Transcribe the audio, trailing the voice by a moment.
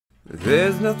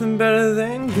There's nothing better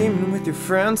than gaming with your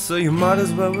friends, so you might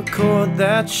as well record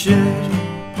that shit.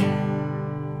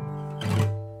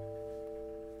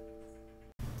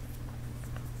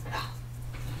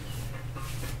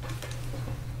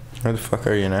 Where the fuck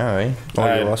are you now, eh?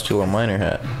 Oh, you lost your little miner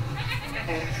hat.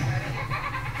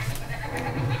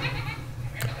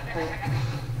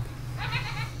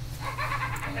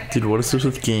 Dude, what is this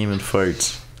with game and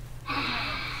farts?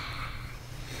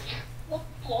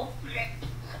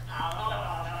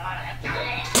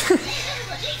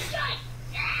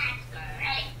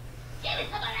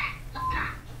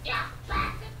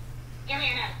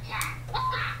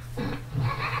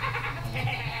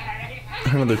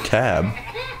 Another tab.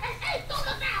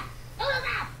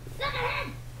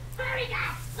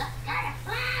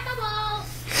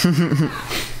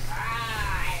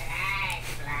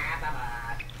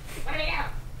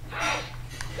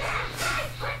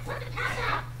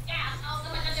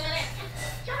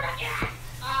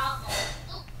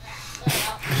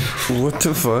 What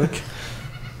the fuck?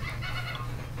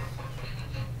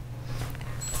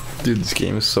 Dude, this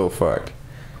game is so fucked.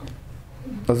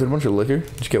 Was there a bunch of liquor?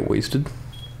 Did you get wasted?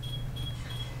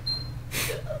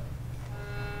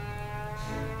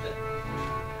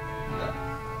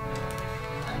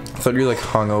 I thought you were like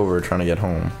hungover trying to get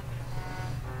home.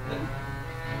 Did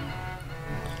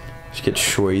you get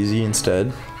schwazy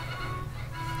instead?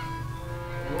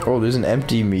 Oh, there's an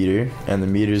empty meter, and the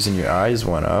meters in your eyes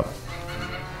went up.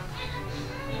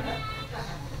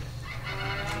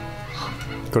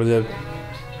 Go to the...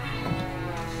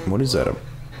 What is that? A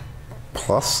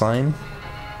plus sign?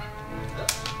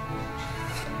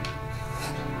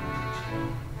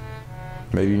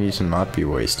 Maybe you need to not be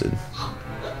wasted.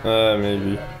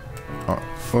 Maybe.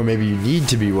 Or maybe you need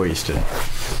to be wasted.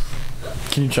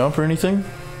 Can you jump or anything?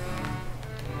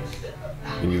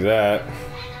 Do that.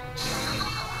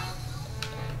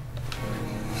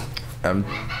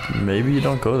 Maybe you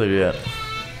don't go there yet.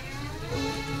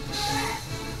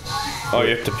 Oh,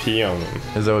 you have to pee on them.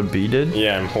 Is that what B did?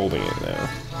 Yeah, I'm holding it now.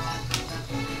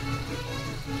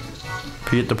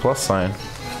 Pee at the plus sign.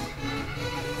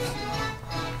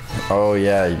 Oh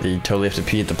yeah, you totally have to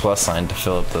pee at the plus sign to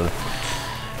fill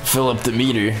up the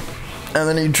meter, and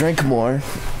then you drink more.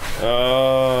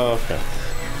 Oh, okay.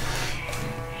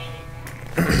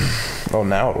 Oh,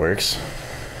 now it works.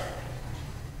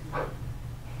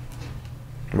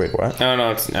 Wait, what? Oh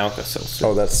no, it's an Alka-Seltzer.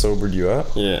 Oh, that sobered you up?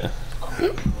 Yeah.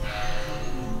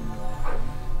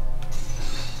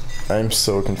 I'm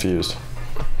so confused.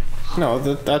 No,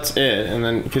 that's it, and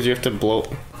then because you have to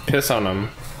piss on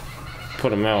them, put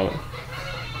them out.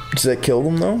 Does that kill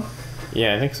them though?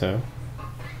 Yeah, I think so.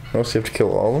 Oh, so you have to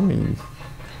kill all of them?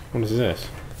 What is this?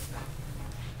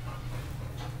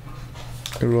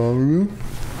 All of them?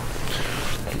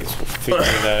 I guess we'll figure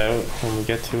that out when we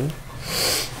get to it.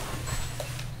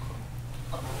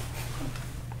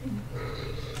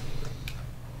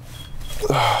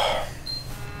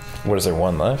 What, is there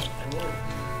one left?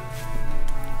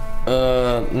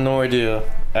 No idea.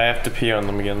 I have to pee on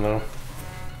them again though.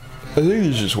 I think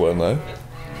there's just one left.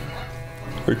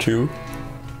 Or two.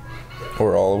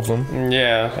 Or all of them.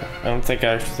 Yeah, I don't think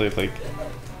I actually like...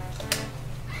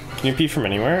 Can you pee from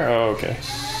anywhere? Oh, okay.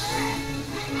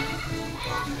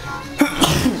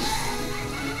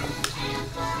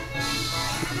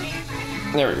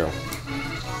 There we go.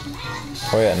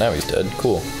 Oh yeah, now he's dead.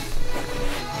 Cool.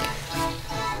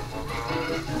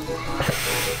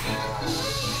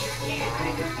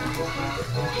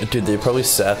 Dude, they probably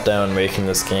sat down making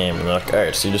this game and they're like,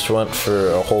 alright, so you just went for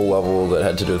a whole level that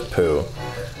had to do with poo.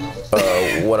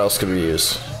 What else could we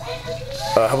use?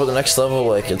 How about the next level,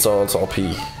 like, it's all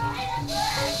pee.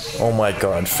 Oh my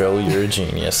god, Phil, you're a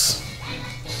genius.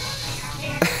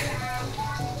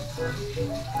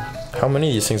 How many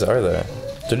of these things are there?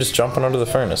 They're just jumping under the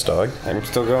furnace, dog. I'm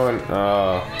still going. Do you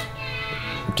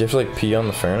have to, like, pee on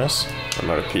the furnace? I'm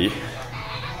out of pee.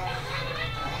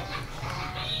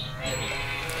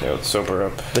 Yeah, let's sober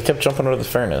up. They kept jumping under the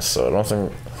furnace, so I don't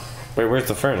think... Wait, where's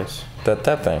the furnace? That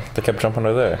thing. They kept jumping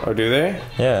under there. Oh, do they?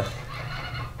 Yeah.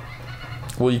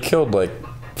 Well, you killed, like,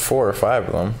 4 or 5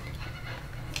 of them.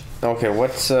 Okay,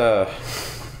 what's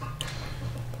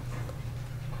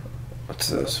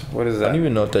this? What is that? I don't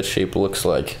even know what that shape looks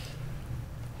like.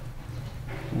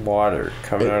 Water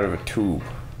coming out of a tube.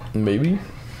 Maybe?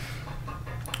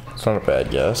 It's not a bad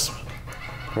guess.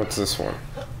 What's this one?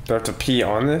 Do I have to pee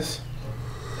on this?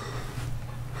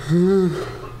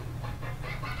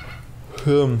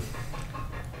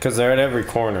 Because they're at every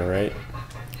corner, right?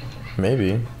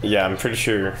 Maybe. Yeah, I'm pretty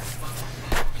sure.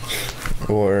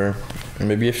 Or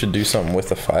maybe you have to do something with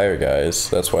the fire guys.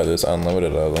 That's why there's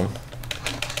unlimited of them.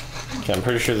 Okay, I'm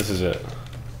pretty sure this is it.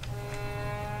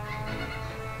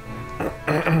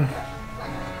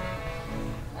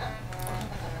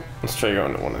 Let's try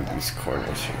going to one of these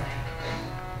corners here.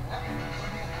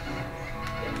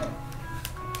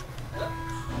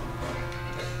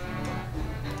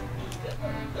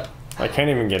 I can't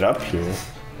even get up here.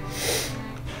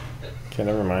 Okay,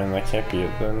 never mind. That can't be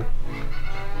it then.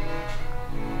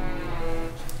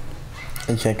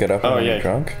 You can't get up when you're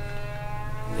drunk?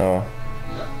 Oh.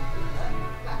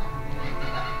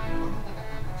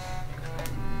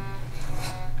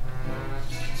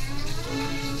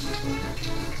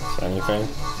 Anything?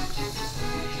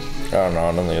 I don't know.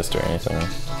 I don't think it's doing anything.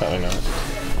 Probably not.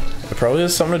 It probably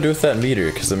has something to do with that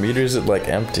meter, because the meter's like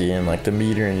empty, and like the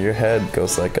meter in your head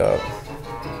goes like up.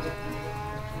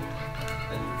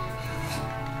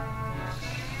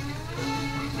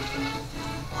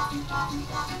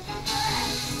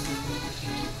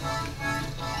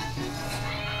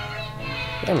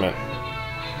 Damn it.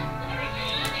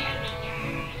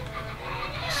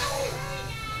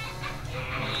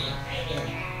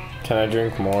 Can I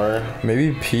drink more?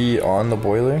 Maybe pee on the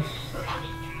boiler?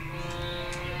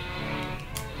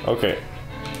 Okay.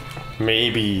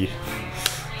 Maybe.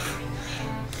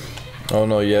 Oh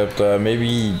no, you have to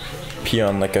maybe pee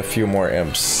on like a few more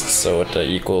imps, so it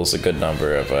equals a good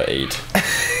number of 8.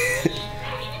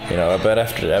 You know, I bet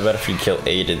if you kill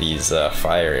 8 of these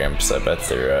fire imps, I bet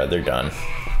they're done.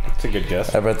 That's a good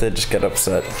guess. I bet they just get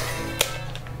upset.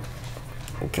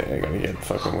 Okay, I gotta get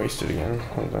fucking wasted again.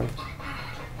 Hold on.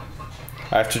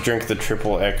 I have to drink the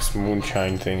XXX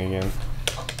moonshine thing again.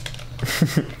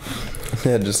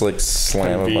 Yeah, just like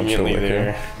slam a bunch of liquor.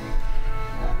 There.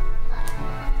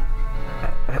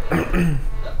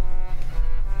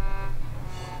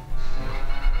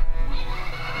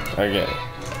 Okay.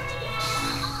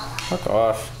 Fuck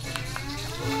off.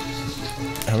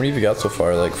 How many have you got so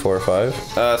far? Like 4 or 5?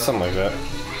 Something like that.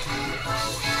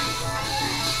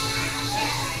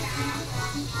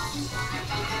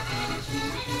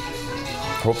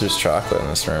 I hope there's chocolate in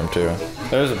this room too.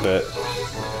 There's a bit.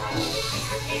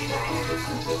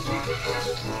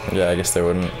 Yeah, I guess there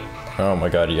wouldn't. Oh my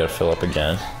god, you gotta fill up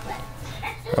again.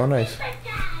 Oh, nice.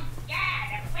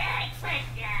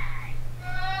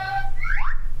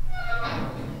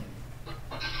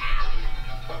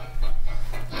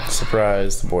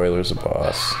 Surprise, the boiler's a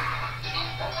boss.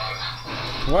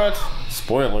 What?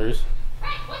 Spoilers.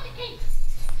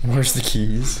 Where's the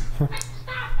keys?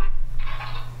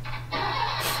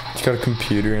 It's got a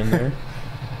computer in there.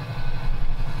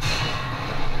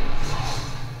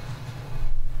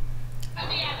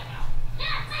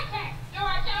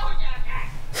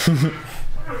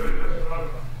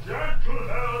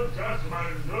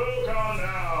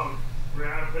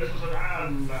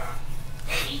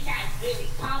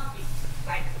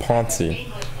 Ponzi.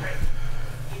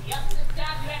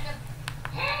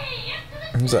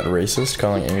 Is that racist?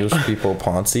 Calling English people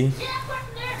Ponzi?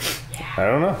 I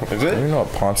don't know. Is I it? don't even know what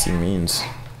Ponzi means.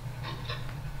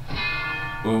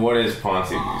 Well, what is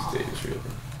Ponzi these days, really?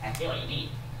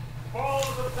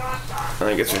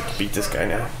 I guess we have to beat this guy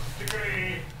now.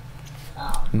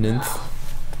 Ninth.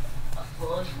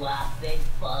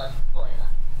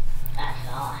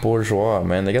 Bourgeois,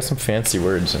 man. They got some fancy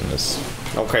words in this.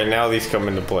 Okay, now these come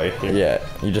into play. Here. Yeah,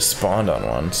 you just spawned on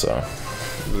one, so.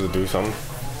 Does it do something?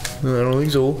 I don't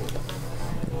think so.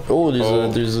 Oh,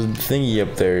 there's a thingy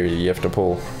up there you have to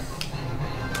pull.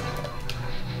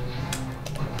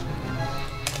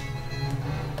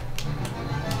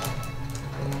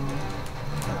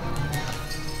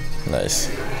 Nice.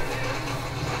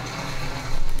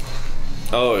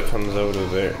 Oh, it comes out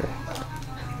of there.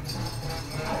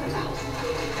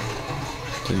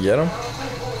 Did you get him?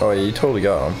 Oh, yeah, you totally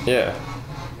got him. Yeah.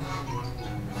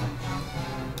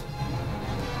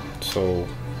 So.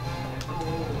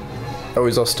 Oh,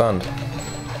 he's all stunned.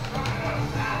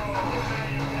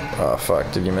 Oh,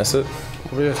 fuck. Did you miss it?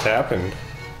 What just happened?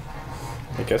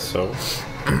 I guess so.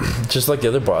 Just like the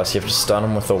other boss, you have to stun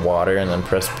him with the water and then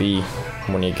press B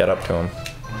when you get up to him.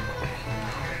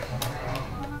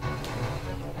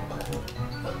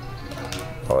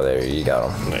 Oh, there, you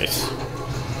got him. Nice.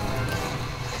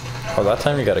 Oh, that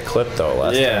time you got a clip, though.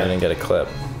 Last time you didn't get a clip.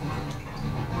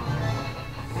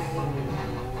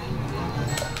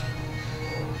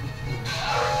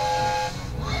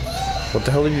 What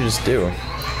the hell did you just do?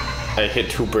 I hit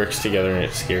 2 bricks together and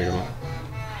it scared him.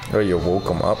 Oh, you woke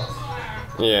him up?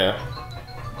 Yeah.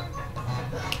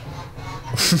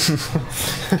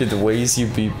 Dude, the ways you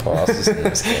beat bosses in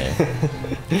this game.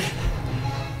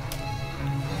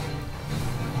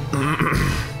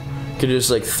 Could you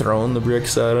just like thrown the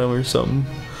bricks at him or something?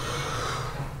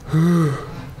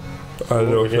 I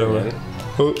know, man.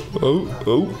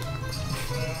 Oh.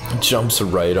 Jumps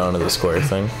right onto the square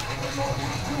thing.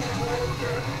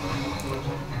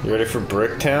 You ready for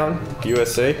Bricktown?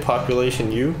 USA,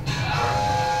 population U.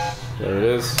 There it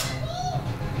is.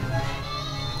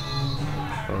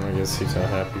 Oh, I guess he's not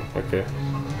happy. Okay.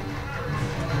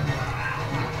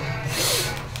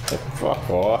 Fuck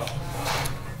off.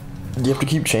 Do you have to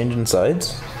keep changing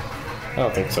sides? I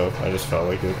don't think so. I just felt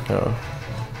like it. Oh.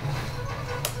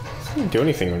 It doesn't do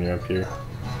anything when you're up here.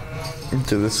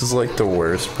 Dude, this is like the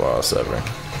worst boss ever.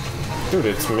 Dude,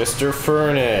 it's Mr.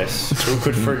 Furnace. Who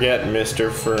could forget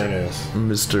Mr. Furnace?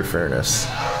 Mr. Furnace.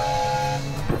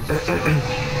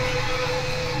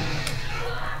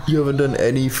 You haven't done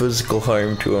any physical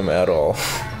harm to him at all.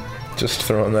 Just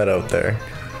throwing that out there.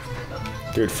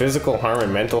 Dude, physical harm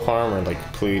and mental harm are like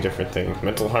completely different things.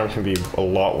 Mental harm can be a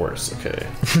lot worse, okay?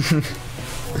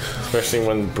 Especially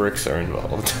when bricks are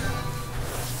involved.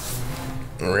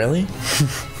 Really?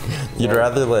 You'd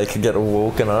rather like get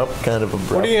woken up kind of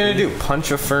abruptly? What are you gonna do?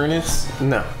 Punch a furnace?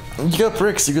 No. You got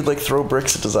bricks. You could like throw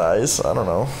bricks at his eyes. I don't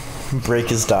know. Break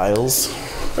his dials.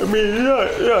 I mean,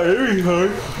 yeah,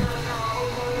 anytime.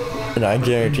 And I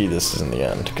guarantee this isn't the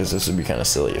end, because this would be kind of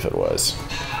silly if it was.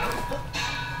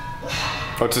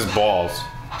 What's his balls?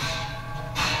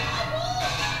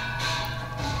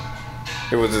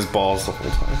 It was his balls the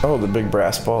whole time. Oh, the big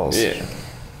brass balls. Yeah.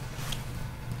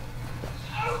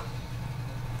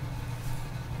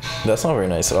 That's not very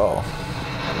nice at all.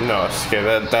 No, it's okay.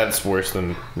 That's worse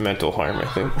than mental harm, I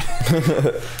think.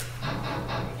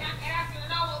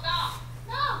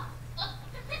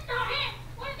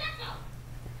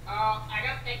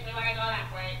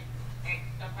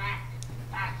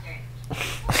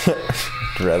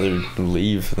 I'd rather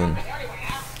leave than...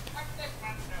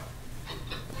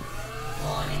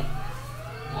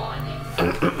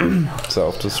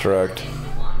 Self-destruct.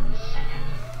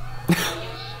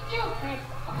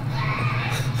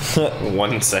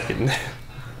 1 second.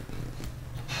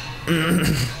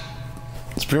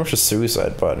 It's pretty much a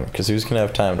suicide button, because who's gonna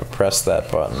have time to press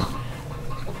that button?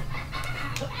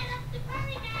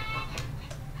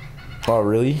 Oh,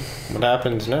 really? What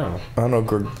happens now? I don't know,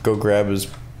 go grab his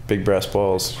big brass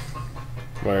balls.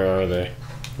 Where are they?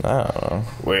 I don't know.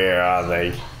 Where are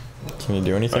they? Can you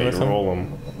do anything with them? Roll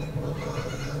them.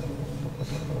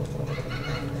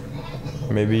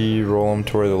 Maybe roll them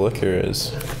to where the liquor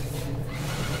is.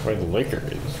 Where the liquor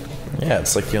is? Yeah,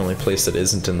 it's like the only place that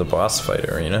isn't in the boss fight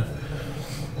arena.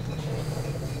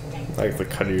 Like the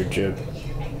cut of your jib.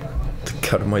 The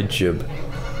cut of my jib.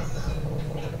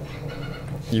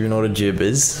 You know what a jib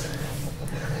is?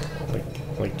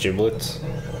 Like giblets?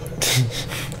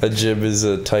 A jib is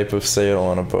a type of sail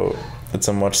on a boat. It's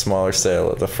a much smaller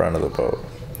sail at the front of the boat.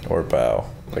 Or bow.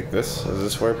 Like this? Is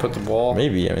this where I put the ball?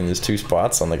 Maybe. I mean, there's 2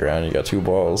 spots on the ground. You got 2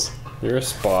 balls. You're a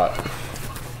spot.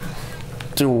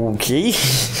 Okay.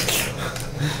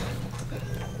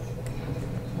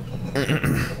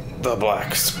 The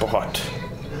black spot.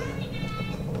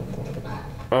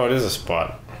 Oh, it is a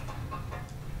spot.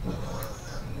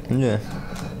 Yeah.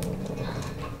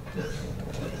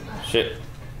 Shit.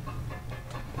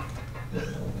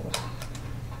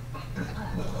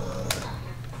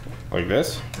 Like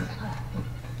this?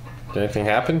 Did anything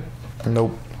happen?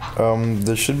 Nope.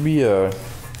 There should be a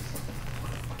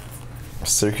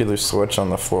circular switch on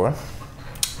the floor.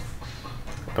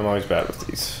 I'm always bad with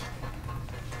these.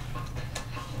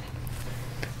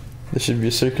 There should be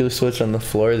a circular switch on the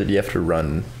floor that you have to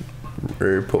run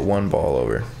or put 1 ball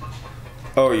over.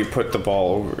 Oh, you put the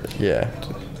ball over it. Yeah.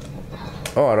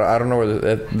 Oh, I don't know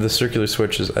where the circular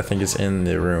switch is. I think it's in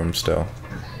the room still.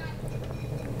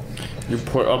 You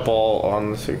put a ball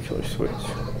on the circular switch.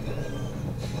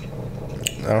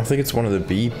 I don't think it's one of the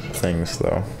beep things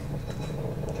though.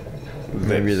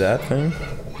 Maybe that thing?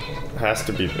 Has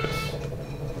to be this.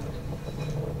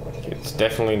 It's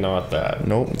definitely not that.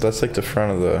 Nope, that's like the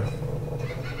front of the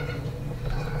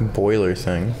boiler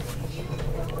thing.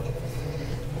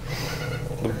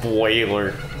 The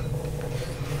boiler.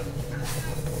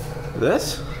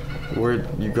 This? Where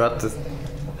you got the...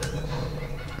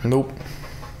 Nope.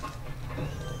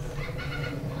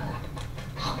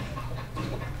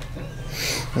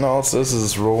 No, all it says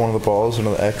is roll one of the balls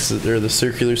into the exit or the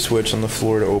circular switch on the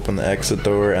floor to open the exit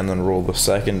door, and then roll the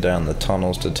second down the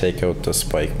tunnels to take out the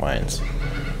spike mines.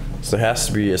 So there has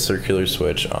to be a circular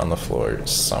switch on the floor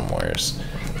somewheres.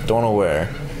 Don't know where.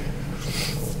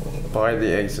 By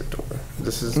the exit door.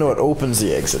 This is... No, it opens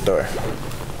the exit door.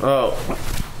 Oh.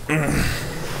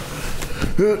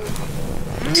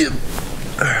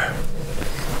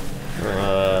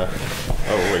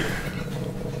 Oh, wait.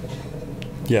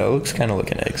 Yeah, it looks kind of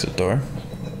like an exit door.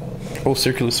 Oh,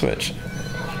 circular switch.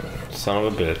 Son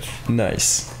of a bitch.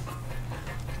 Nice.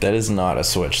 That is not a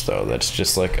switch, though. That's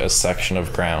just like a section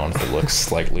of ground that looks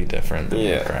slightly different than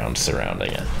the ground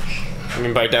surrounding it. I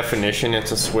mean, by definition,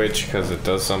 it's a switch because it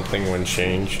does something when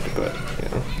changed, but, you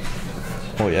know.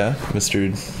 Oh, yeah?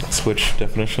 Mr. Switch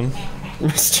definition?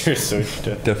 Mr.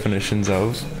 Switch Definitions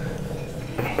of?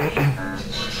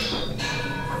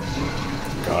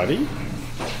 Gotti?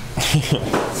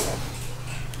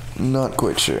 Not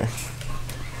quite sure.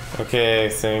 Okay,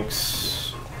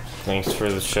 thanks. Thanks for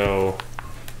the show.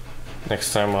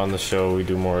 Next time on the show, we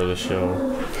do more of the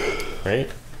show. Right?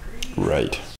 Right.